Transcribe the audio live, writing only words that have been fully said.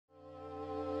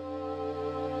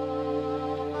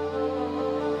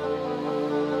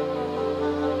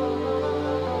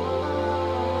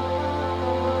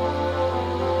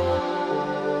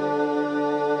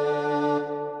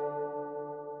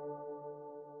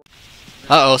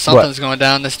Uh-oh, something's going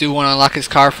down. This dude want to unlock his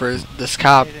car for this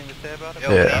cop.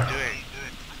 Yeah.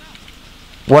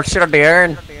 What's your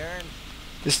doing?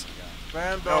 This.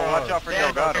 Man, watch out for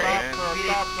Delgado, man.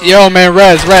 Yo, man,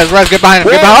 Rez, get behind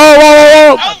him. Get behind.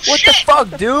 Oh, whoa. What the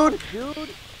fuck, dude?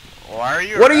 Why are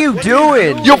you? What are you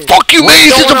doing? Yo, fuck you, man.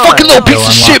 You're just a fucking little piece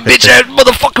of shit, bitch ass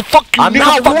motherfucker. Fuck you, I'm nigga.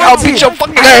 not Fuck I'll wanted. beat your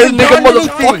fucking ass, nigga. done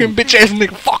Motherfucking bitch ass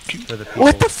nigga. Fuck you.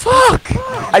 What the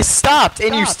fuck? I stopped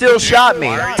and you still shot me.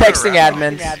 Texting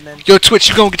admins. Yo, Twitch,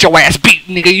 you gonna get your ass beat,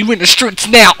 nigga. You in the streets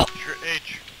now. Hey,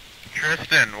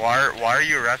 Tristan, why are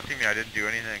you arresting me? I didn't do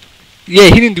anything. Yeah,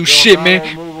 he didn't do shit,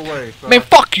 man. Move away, son. Man,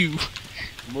 fuck you.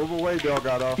 Move away,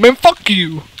 Delgado. Man, fuck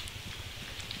you.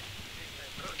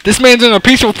 This man's in a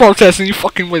peaceful protest and you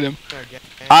fucking with him.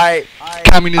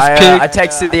 Communist pig. I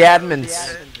texted the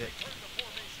admins.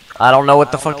 I don't know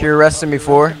what the fuck you're arresting me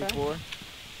for.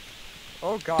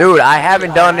 Dude, I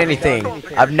haven't done anything.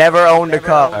 I've never owned a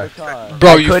car.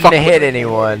 Bro, I couldn't have hit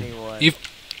anyone.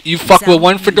 You fuck with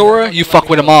one fedora, you fuck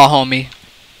with them all, homie.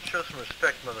 Show some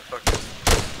respect,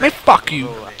 motherfucker. Man, fuck you.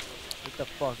 Get the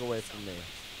fuck away from me.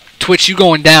 Twitch, you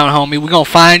going down, homie. We gonna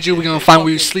find you. We gonna find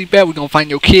where you sleep at. We gonna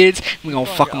find your kids. We gonna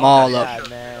fuck them all up. This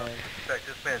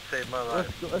man saved my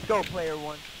life. Let's go, player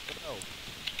one.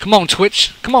 Come on,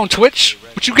 Twitch. Come on, Twitch.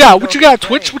 What you got? What you got,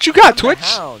 Twitch? What you got,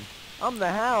 Twitch? I'm the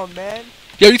hound, man.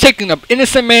 Yo, you taking an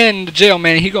innocent man into jail,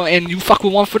 man. And you fuck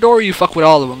with one fedora, you fuck with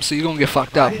all of them. So you gonna get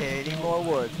fucked up. Any more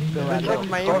words? Check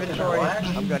my inventory.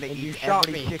 I'm gonna eat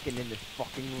every chicken in this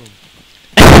fucking room.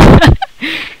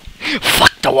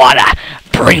 Fuck the water.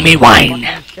 Bring me wine. You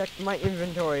checked my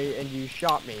inventory and you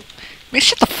shot me. Man,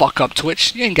 shut the fuck up,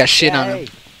 Twitch. You ain't got shit on him.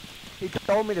 He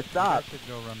told me to stop,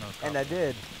 and I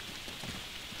did.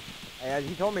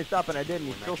 He told me to stop, and I did, and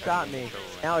he still shot me.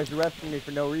 Now he's arresting me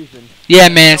for no reason. Yeah,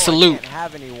 man, salute. I can't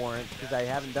have any warrants because I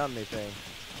haven't done anything.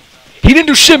 He didn't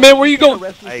do shit, man. Where you going?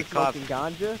 Hey,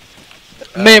 ganja?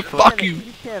 Man, fuck you.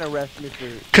 You can't arrest me for...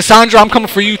 Cassandra, I'm coming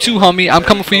for you too, homie. I'm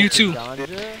coming for you too.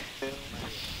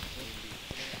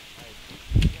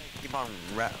 Keep on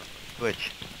Twitch.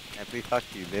 And please talk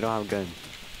to you. They don't have guns.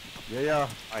 Yeah.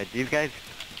 Alright, these guys.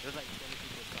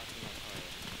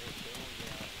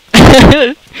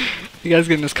 You guys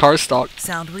getting his car stalked.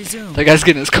 Sound resumed. That guy's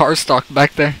getting his car stalked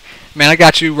back there. Man, I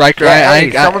got you, Riker.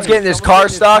 Someone's getting his car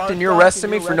stalked and you're arresting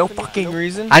me for no fucking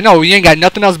reason? I know, you ain't got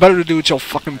nothing else better to do with your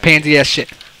fucking pansy ass shit.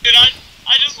 Dude, I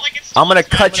just like it so I'm gonna much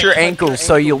cut better your than- ankles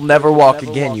so you'll never walk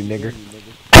again, you nigger.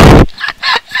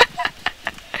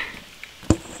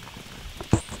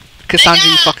 Cassandra,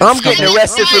 you fucking I'm getting scumbag.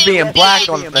 arrested for being black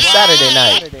on a Saturday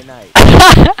night.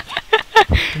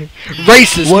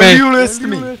 Racist, Why man. do you arrest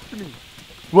me?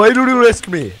 Why do you arrest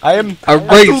me? I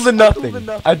do nothing.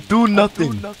 I do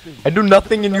nothing. I do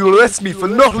nothing and you arrest me for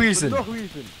no reason.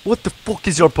 What the fuck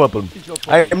is your problem?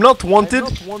 I am not wanted.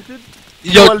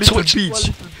 Yo, Little Twitch.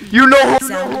 Beach. You know who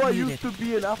Sound I muted. used to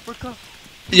be in Africa?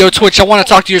 Yo, Twitch, I want to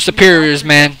talk to your superiors,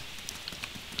 man.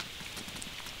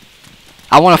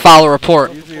 I want to file a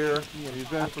report. He's here.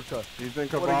 He's in Africa. He's in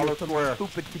Cavallo Square.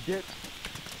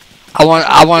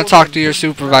 I want to talk to your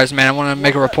supervisor, man. I want to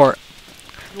make a report.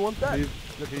 You want that?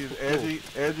 He's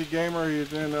edgy gamer.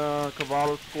 He's in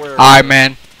Cavallo Square. Alright,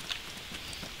 man.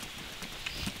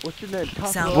 What's your name?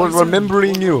 Sound We're resumed.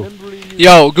 remembering you.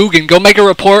 Yo, Guggen, go make a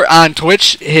report on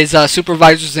Twitch. His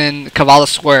supervisor's in Cavallo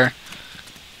Square.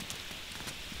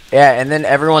 Yeah, and then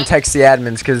everyone texts the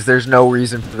admins because there's no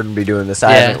reason for them to be doing this.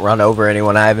 I Yeah. haven't run over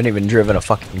anyone. I haven't even driven a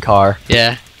fucking car.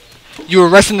 Yeah. You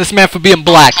arresting this man for being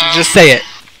black. Just say it.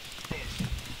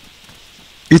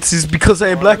 It's because I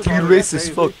am black, you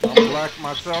racist fuck. I'm black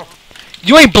myself.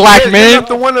 You ain't black, You're man. not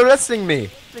the one arresting me.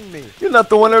 You're not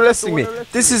the one arresting me.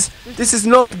 This is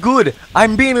not good.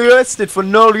 I'm being arrested for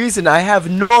no reason. I have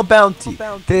no bounty.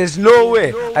 There's no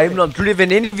way. I have not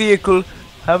driven any vehicle.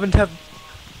 Haven't have.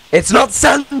 It's not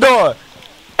Sandor.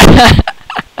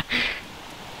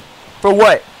 For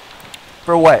what?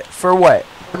 For what? For what?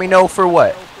 Let me know for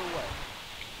what.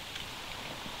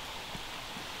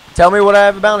 Tell me what I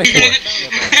have a bounty for.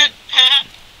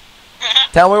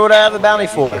 Tell me what I have a bounty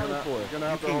for. You're gonna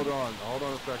have to hold on. Hold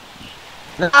on a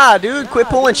second. Nah, dude, quit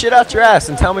pulling shit out your ass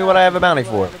and tell me what I have a bounty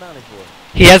for.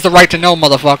 He has the right to know,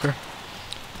 motherfucker.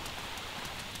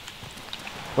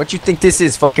 What you think this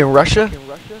is, fucking Russia?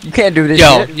 You can't do this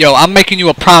Yo, shit. yo, I'm making you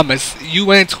a promise.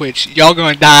 You and Twitch, y'all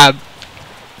gonna die.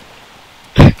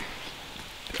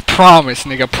 Promise,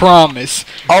 nigga, promise.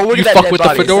 Oh, look You at that fuck dead with the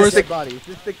body.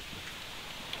 fedoras?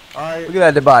 Alright. Look at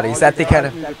that dead body. Is that the kind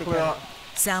of...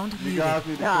 Sound You muted. guys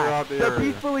need to clear out the area.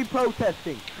 peacefully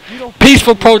protesting.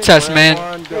 Peaceful protest, man.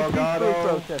 One,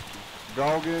 Delgado.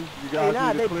 Gogan, you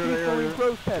guys need to clear the area.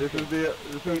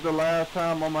 This is the last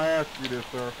time I'm gonna ask you this,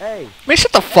 sir. Hey, Man,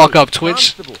 shut the fuck up,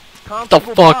 Twitch. Shut the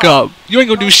fuck up. You ain't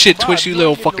gonna do shit, Twitch, you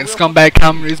little fucking scumbag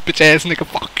communist bitch ass nigga.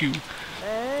 Fuck you.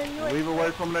 Leave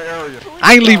away from the area.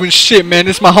 I ain't leaving shit, man.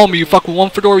 This my homie. You fuck with one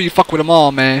fedora, you fuck with them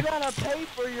all, man.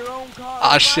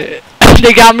 Ah, shit.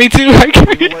 They got me too. Leave away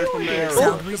from the area.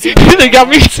 Sound resumed. They got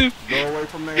me too. Go away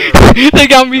from the area. They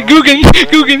got me. Guggen.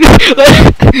 Guggen.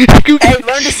 hey,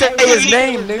 learn to say his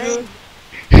name, nigga.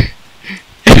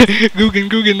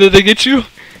 Guggen. Did they get you? No,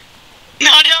 dude,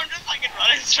 I'm just fucking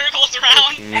running circles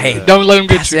around. Hey, Don't let them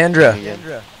get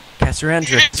you.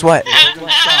 Cassandra, guess what?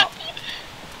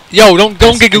 Yo, don't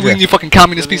get Guggen, you fucking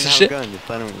communist piece of shit. I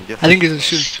think he's a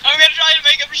shoot. I'm gonna try to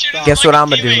make him shoot his Guess what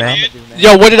fucking I'ma do, teammate, man? dude.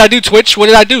 Yo, what did I do, Twitch? What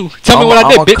did I do? Tell me what I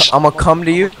did, bitch. I'ma come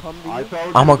to you. I told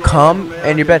you I'ma to come go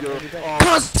and you bet.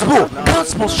 Constable,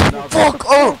 shut the fuck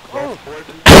up.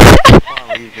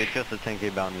 It's just a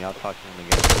 10K bounty. I'll talk to him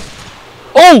again.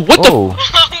 Oh, what the? Oh.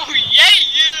 Oh, yeah,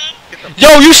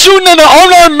 Yo, you shooting at an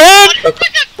unarmed man?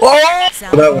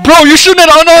 Sound Bro, you shooting at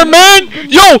an unarmed man?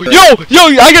 Yo,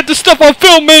 I got this stuff on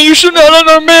film, man. You shooting at an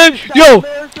unarmed man? Yo,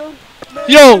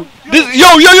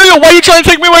 why you trying to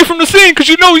take me away from the scene? Cause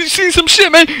you know you seen some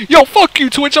shit, man. Yo, fuck you,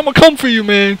 Twitch. I'ma come for you,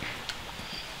 man.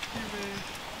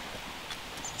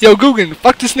 Yo, Guggen,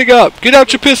 fuck this nigga up. Get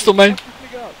out your pistol, man.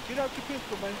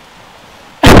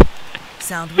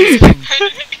 sound resumed.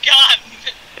 God.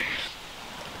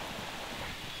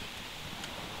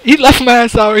 He left my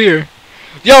ass out here.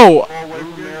 Yo, Go away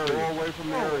from the area. Go away from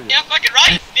the area. Yeah, fucking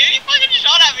right, dude. You fucking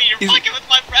shot at me. You're fucking with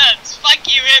my friends. Fuck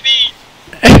you, hippie.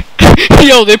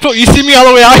 yo, you see me all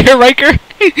the way out here, Riker?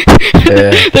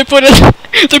 Yeah. They're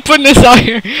putting us out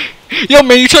here. Yo,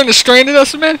 man, you trying to stranded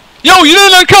us, man? Yo, you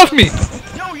didn't uncuff me.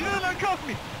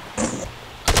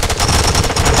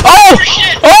 Oh!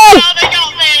 Shit. Oh! Oh, they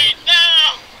got me.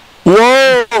 No.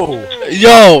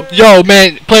 Whoa! Yo,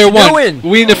 man, player one, doing?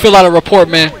 we need to fill out a report,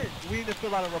 man.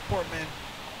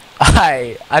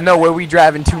 I know where we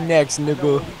driving to next,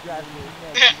 nigga.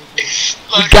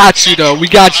 We got you though. We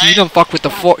got you. You don't fuck with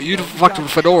you don't fuck with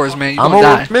fedoras, man. You I'm gonna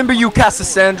gonna die. remember you,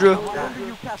 Cassandra.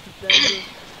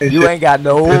 You ain't got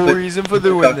no reason for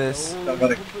doing this.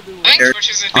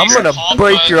 I'm gonna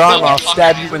break your arm off,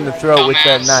 stab you in the throat with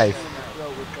that knife.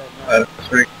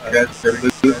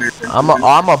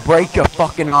 I'ma break your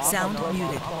fucking arm. Sound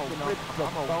muted.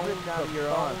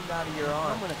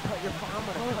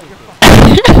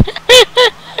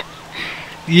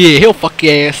 Yeah, he'll fuck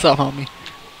your ass up, homie.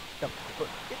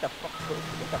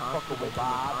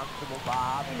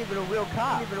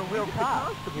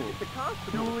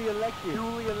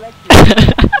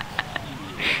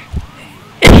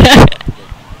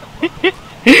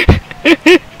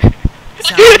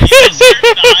 Sound resumed.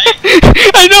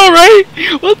 I know,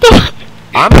 right? What the?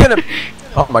 I'm gonna.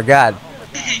 Oh my god.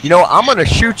 You know, I'm gonna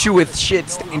shoot you with shit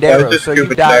stained arrows so you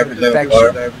die of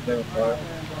infection.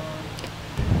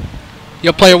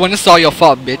 Yo, player one, this is all your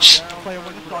fault, bitch.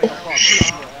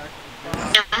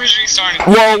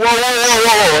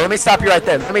 Whoa. Let me stop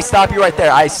you right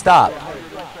there. I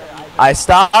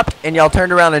stopped and y'all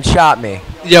turned around and shot me.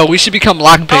 Yo, we should become Oh,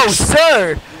 lockpicks.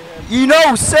 sir! You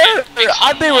know, sir,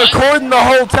 I've been recording the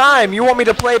whole time. You want me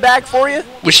to play back for you?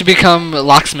 We should become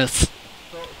locksmiths.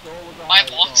 My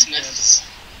locksmiths.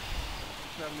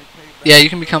 Yeah, you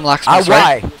can become locksmiths,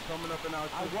 Why? right?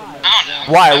 I don't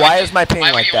know. Why is my ping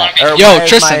like that? Or Yo, why is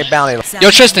Tristan. my bounty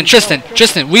Yo,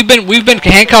 Tristan, we've been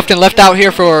handcuffed and left out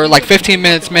here for like 15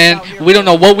 minutes, man. We don't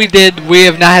know what we did. We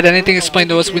have not had anything explained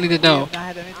to us. We need to know.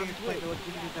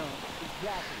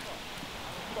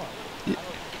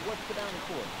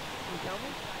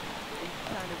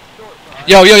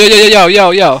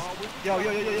 Yo.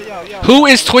 Who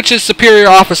is Twitch's superior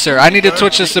officer? I need a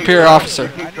Twitch's superior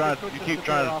officer. You keep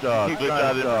trying to glitch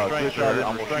out in the strength,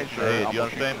 I'm gonna shoot your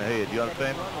head. You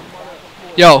understand?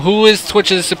 Yo, who is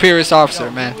Twitch's superior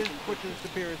officer, man?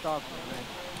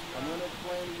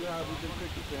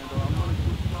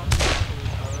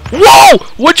 Whoa!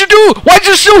 What'd you do? Why'd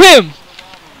you shoot him?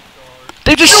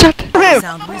 They just shot him.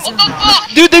 Sound What resumed. the fuck?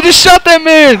 Dude, they just shot that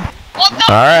man. What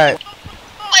the Alright.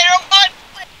 player one?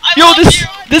 I Yo, love you.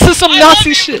 this is some I love Nazi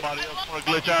you. shit. Somebody else wanna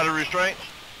glitch out of restraint?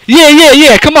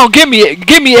 Yeah. Come on, give me,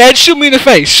 Edge. Shoot me in the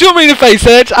face,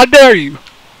 Edge. I dare you.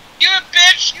 You a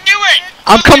bitch. Do it.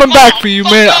 I'm Fuck coming your back mama. for you,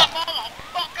 Fuck man. your mama.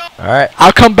 Fuck up. Alright.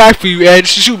 I'll come back for you, Edge.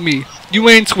 Shoot me. You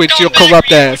ain't Twitch, you Come back corrupt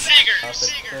for you, ass. nigger.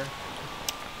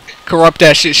 Corrupt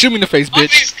ass shit. Shoot me in the face, Fuck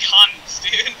bitch. these cunts,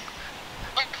 dude.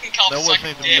 Fucking call That me wasn't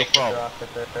suck even your dick. fault.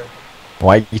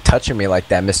 Why are you touching me like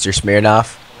that, Mr.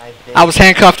 Smirnoff? I was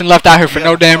handcuffed and left out here for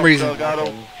no damn reason.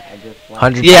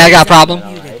 100 Yeah, I got a problem.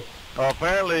 Muted.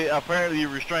 Apparently you're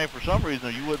restrained for some reason,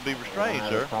 or you wouldn't be restrained,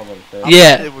 sir.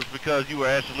 Yeah. It was because you were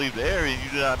asked to leave the area, and you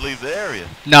did not leave the area.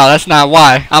 No, that's not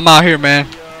why. I'm out here, man.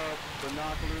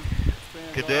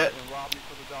 Cadet,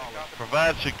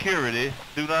 provide security.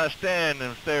 Do not stand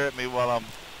and stare at me while I'm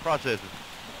processing.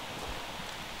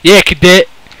 Yeah, cadet.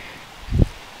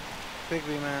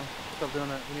 Bigby, man. Stop doing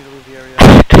that. We need to leave the area.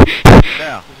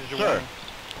 Now, sir.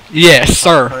 Yes,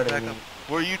 sir.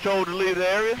 Were you told to leave the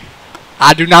area?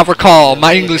 I do not recall.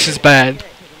 My English is bad.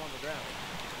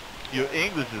 Your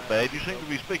English is bad. You seem to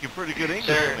be speaking pretty good English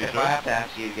Sir, to me, if sir. I have to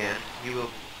ask you again, you will...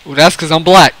 Well, that's because I'm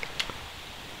black.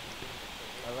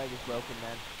 My leg is broken,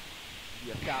 man.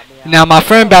 You got me out. Now, my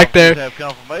friend back You there, have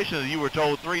confirmation that you were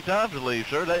told 3 times to leave,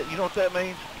 sir. You know what that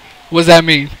means? what does that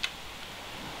mean?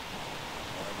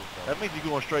 That means you're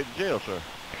going straight to jail, sir.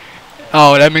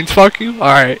 Oh, that means fuck you?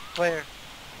 Alright. Claire.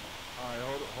 Alright,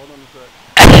 hold on a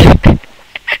sec.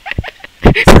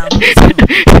 Sound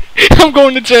resumed. I'm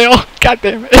going to jail. God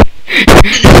damn it.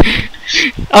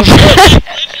 I'm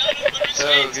So,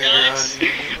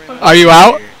 good run. Are you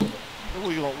out?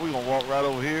 We're gonna walk right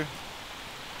over here.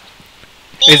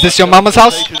 Is this your mama's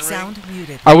house? Sound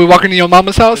muted. Are we walking to your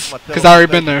mama's house? Because I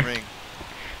already been there. Ring.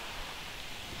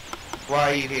 Why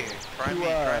are you here? Try me.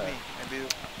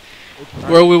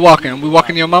 Where are we walking? We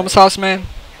walking to your mama's house, man?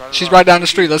 She's right down the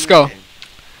street. Let's go.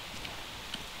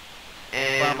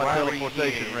 And Find my why were you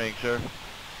teleportation here? ring, sir.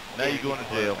 Now you're going to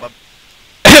jail.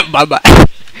 Bye-bye.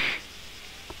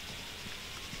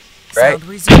 Sound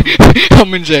resumed.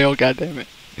 I'm in jail, God damn it.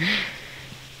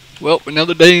 Well,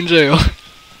 another day in jail.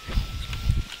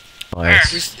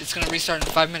 Nice. It's gonna restart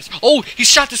in 5 minutes. Oh, he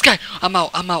shot this guy. I'm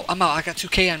out. I got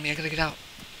 2K on me. I gotta get out.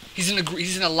 He's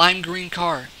in a lime green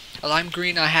car, a lime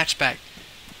green hatchback.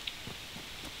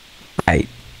 Right.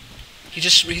 He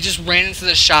just ran into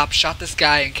the shop, shot this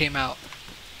guy, and came out.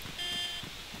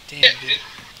 Damn, dude.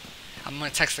 I'm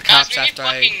gonna text the cops after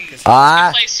I.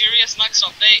 Play serious next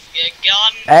update. Get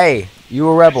on. Hey, you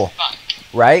a rebel,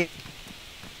 right?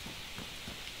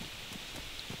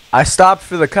 I stopped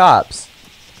for the cops.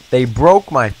 They broke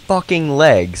my fucking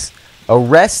legs,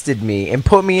 arrested me, and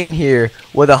put me in here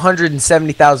with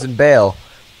 170,000 bail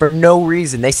for no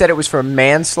reason. They said it was for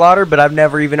manslaughter, but I've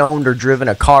never even owned or driven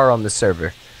a car on the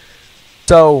server.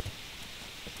 So,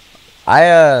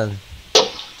 Hey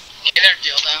there,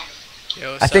 dildo.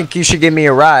 Yo, I think you should give me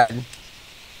a ride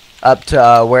up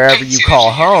to wherever you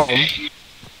call home,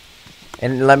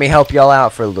 and let me help y'all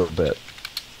out for a little bit.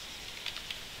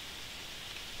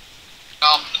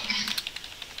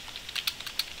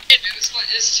 This one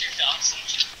is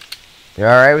 2,000. You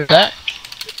alright with that?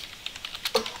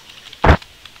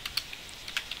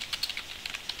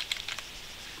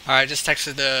 Alright, just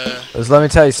texted the. Just let me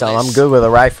tell you something. I'm good with a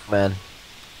rifle, man.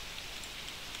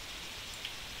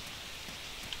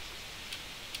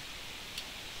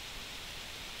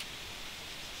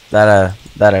 That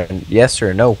a yes or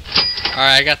a no?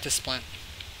 Alright, I got this plan.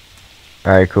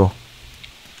 Alright, cool.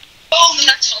 Oh, the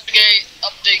next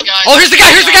update, guys. Oh, here's the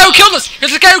guy who killed us!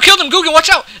 Here's the guy who killed him! Google, watch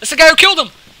out! That's the guy who killed him!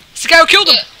 That's the guy who killed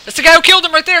him! That's the guy who killed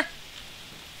him right there!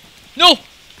 No!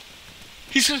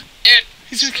 He's gonna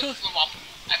kill us.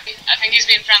 I think he's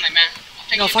being friendly, man.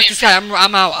 No, fuck this guy. I'm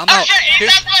out. I'm Oh out. shit, he's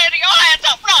Here's- up there. Your hands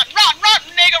up. Run,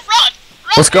 nigga, run.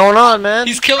 What's going on, man?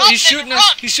 He's killing. He's Run, shooting nigga, us.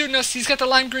 run. He's shooting us. He's got the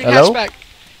lime green Hello? hatchback.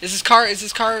 Is his car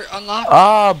unlocked?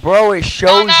 Ah, bro, it shows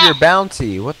Oh, no. your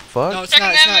bounty. What the fuck? No, it's Check not.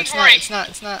 the It's not. inventory.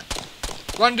 It's not.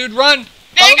 Run, dude, run!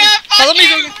 Follow me. Nigga, Follow fuck me,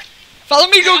 you. Gogan. Follow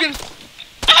me, Gogan.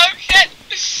 Oh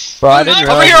shit. Bro, I didn't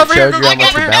Over realize here, it over here, showed you how Gogan, much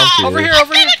over your here, bounty over is. here,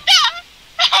 over here.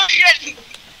 Oh shit.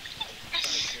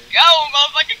 Go,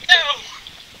 motherfucker,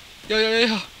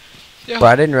 go. Yo. Bro,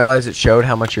 I didn't realize it showed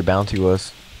how much your bounty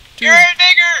was. Dude. You're a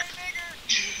nigger.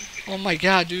 Oh my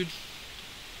god, dude.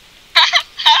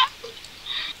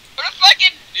 What a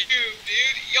fucking dude.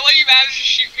 You only managed to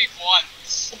shoot me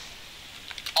once.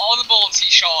 All the bullets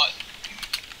he shot.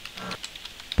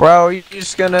 Bro, you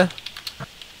just gonna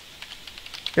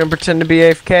pretend to be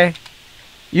AFK?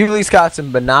 You at least got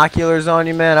some binoculars on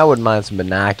you, man. I wouldn't mind some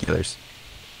binoculars.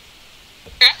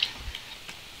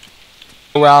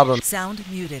 Rob him. Sound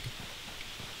muted.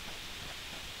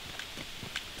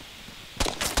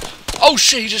 Oh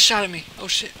shit, he just shot at me. Oh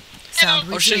shit. Sound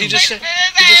Oh shit, he resumed.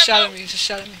 just shot at me. He just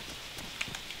shot at me.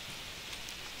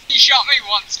 He shot me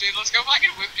once, dude. Let's go fucking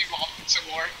whip him off some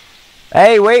more.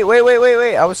 Hey, wait.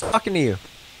 I was talking to you.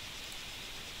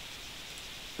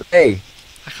 Hey.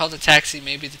 I called the taxi.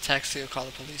 Maybe the taxi will call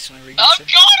the police whenever he Oh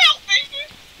gets god, here. help me,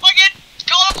 dude. Fucking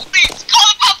call the police. Call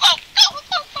the pop-up. Call the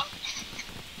pop-up.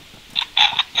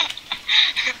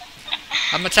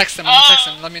 I'm gonna text him.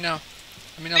 Let me know.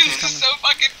 Let me know if he's This is coming. so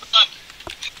fucking fun.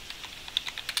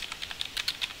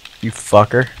 You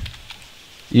fucker.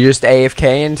 You just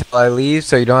AFK until I leave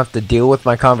so you don't have to deal with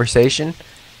my conversation?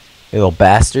 You little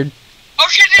bastard. Oh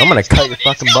shit, I'm gonna he's cut coming, your he's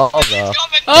fucking coming, balls he's off.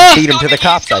 coming, Ah! he's Feed him to the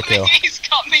coming, cops I kill. He's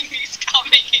coming, he's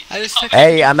coming, I just coming.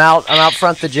 Hey, I'm out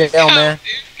front the jail, Go, man.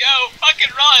 dude, go,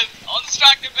 fucking run. I'm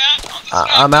distracted, man. I'm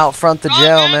distracted. I'm out front the Run,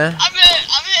 jail, man. I'm hit,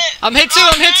 I'm hit. I'm hit too,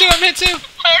 Run, I'm hit too, man. I'm hit too.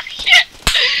 Oh shit.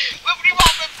 Whoopity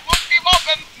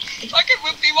woppin'. Fucking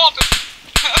whoopity woppin'.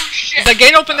 Oh shit. Is that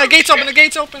gate open? That gate's open, the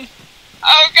gate's open.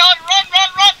 Oh god, run.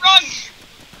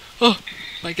 Oh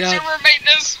my god. Server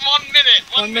maintenance, 1 minute.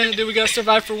 1 minute, dude. We gotta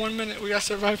survive for 1 minute. We gotta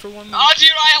survive for 1 minute. Oh dude,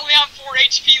 I only have 4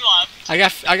 HP left. I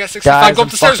got 65. Guys, Go up I'm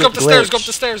the stairs, go up fucking the stairs, go up glitched.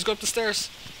 the stairs, go up the stairs.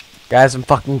 Guys, I'm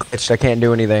fucking glitched. I can't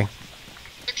do anything.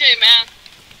 Okay, man.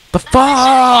 The Server, 1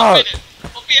 fuck! minute.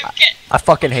 We'll be okay. I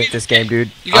fucking hate this game,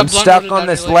 dude. You got I'm blood stuck running on down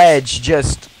this your legs. ledge,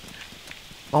 just...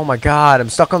 Oh my god, I'm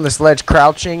stuck on this ledge,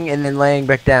 crouching and then laying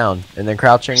back down. And then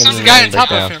crouching and There's a then guy laying on back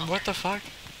top of down. him. What the fuck?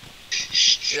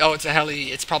 Oh, it's a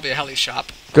heli. It's probably a heli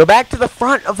shop. Go back to the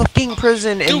front of the fucking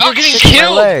prison and Dude, we're getting fix my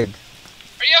killed. leg.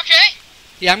 Are you okay?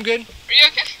 Yeah, I'm good. Are you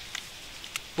okay?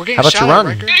 We're getting How about shot you at, run?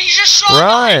 Riker. Dude, he just shot a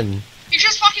guy. Run! He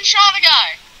just fucking shot a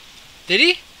guy. Did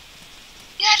he?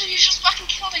 Yeah, dude, he just fucking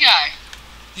killed a guy.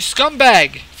 You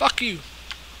scumbag. Fuck you.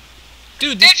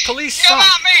 Dude, these Bitch, police come suck.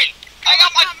 at me. I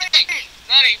got my thing.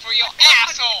 Ready for your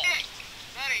asshole.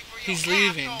 Ready for your He's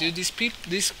leaving, asshole. dude.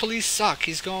 These police suck.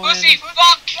 He's going. Pussy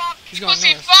fuck. He's going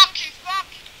Pussy north. fuck.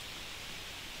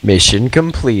 Mission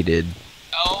completed.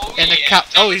 Oh, And the yeah. cop-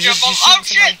 oh, he's Jump just- off.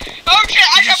 he's Oh shooting shit. Oh shit.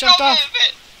 I He just jumped jumped off off. of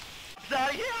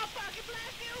it.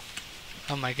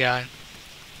 Oh my god.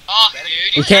 Fuck,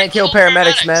 dude. You can't kill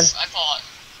paramedics, man. I thought.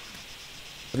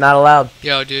 Not allowed.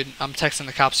 Yo, dude, I'm texting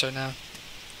the cops right now.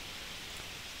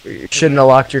 You shouldn't have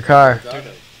locked your car.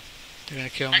 They're gonna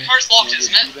kill My me. car's locked,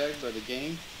 isn't it? By the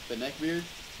game, the neckbeard.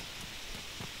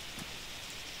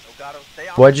 Elgato, stay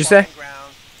on What'd the you say? fucking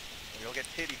ground, and you'll get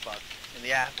titty fucked in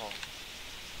the asshole.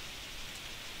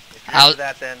 If you're I'll- into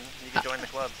that, then you can join the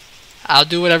club. I'll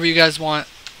do whatever you guys want.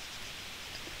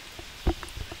 The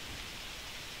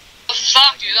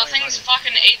fuck, dude? That thing's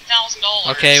fucking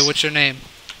 $8,000. Okay, what's your name?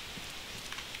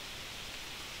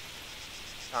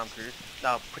 Tom Cruise.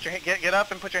 No, put your get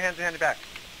up and put your hands behind your back.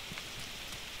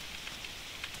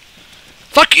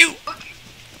 Fuck you!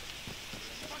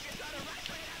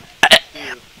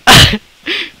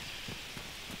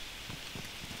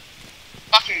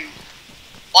 Fucking.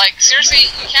 Like, seriously,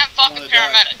 you can't fuck with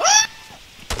paramedics.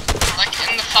 Like,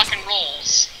 in the fucking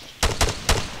rules.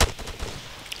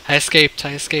 I escaped.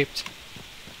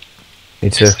 Me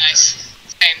too. It's nice.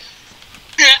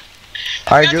 Same.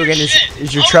 Alright, Got your Dugan, shit.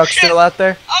 is your Oh, truck shit. still out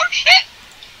there? Oh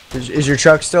shit! Is your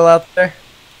truck still out there?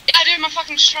 Yeah, dude, my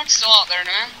fucking truck's still out there,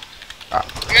 man. I'm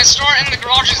gonna store it in the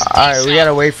garages. Alright, we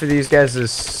gotta wait for these guys to...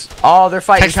 Oh, they're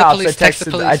fighting Text the cops. police. I Text the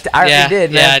texted... police. I already yeah,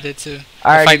 did, man. Yeah, I did too. I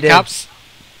already Fighting did. cops.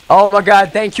 Oh my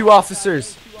god, thank you,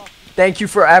 officers. Thank you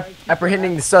for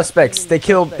apprehending the suspects. They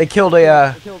killed a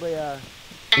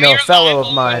fellow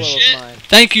of mine.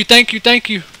 Thank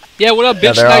you. Yeah, what up, Yeah,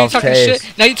 bitch? they're Now all you talking tased.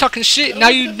 shit. Now you talking shit. Now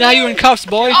you in cuffs,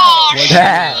 boy. Oh shit!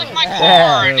 Yeah, Like my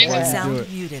yeah. car. Sound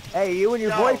muted. Hey, you and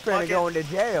your boyfriend are going to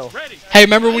jail. Hey,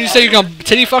 remember when you said you're gonna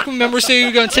titty fuck me? Remember saying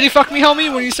you're gonna titty fuck me,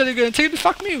 homie? When you said you're gonna titty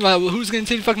fuck me? Well, who's gonna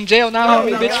titty fucking jail now,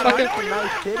 homie, bitch? Fucker. Nice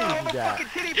titties you got.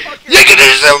 You get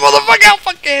this shit, motherfucker! Out,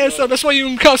 fuck ass up. That's why you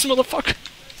in cuffs, motherfucker.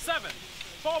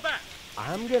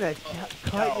 I'm gonna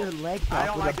cut your legs I off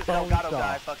don't with like a this bone Elgato saw.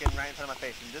 guy fucking right in front of my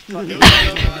face. And just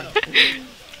fucking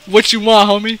What you want,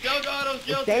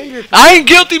 homie? Dangerous. I ain't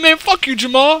guilty, man. Fuck you,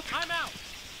 Jamal.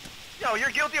 Yo, you're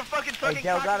guilty of fucking Hey, fucking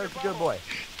Delgado's a good boy.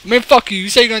 Man, fuck you. You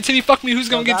say you're gonna titty fuck me? Who's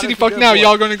gonna get titty fucked now?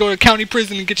 Y'all gonna go to county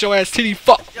prison and get your ass titty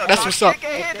fucked. Yo, That's what's up.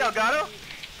 Get hit, Delgado.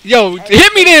 Yo,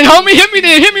 hit me then, homie. Hit me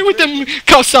then. Hit me with them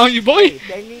cuffs on you, boy.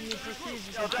 They need me for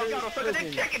seizures Yo, in Delgado, suck a dick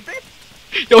prison. chicken,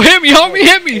 bitch. Yo, hit me, homie.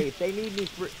 Hit Hey, me. if they need me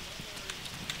for...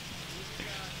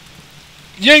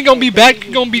 You ain't gonna be back.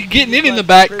 You're gonna be getting it in the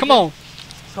back. Come on.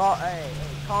 Call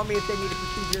me if they need a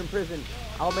procedure in prison.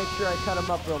 I'll make sure I cut them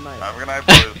up real nice. Have a good night,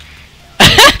 boys.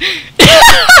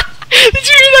 Did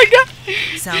you hear that guy?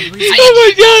 Sound resumed.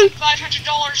 Oh my god.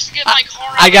 $500 to get my car.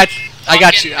 I got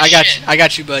out you. of I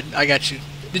got shit. you, bud. I got you.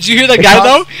 Did you hear that guy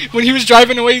though? When he was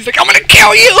driving away, he's like, "I'm gonna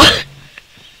kill you."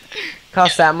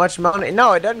 Cost that much money?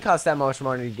 No, it doesn't cost that much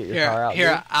money to get your car Here, out.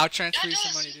 here, dude. I'll transfer you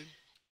some money, dude.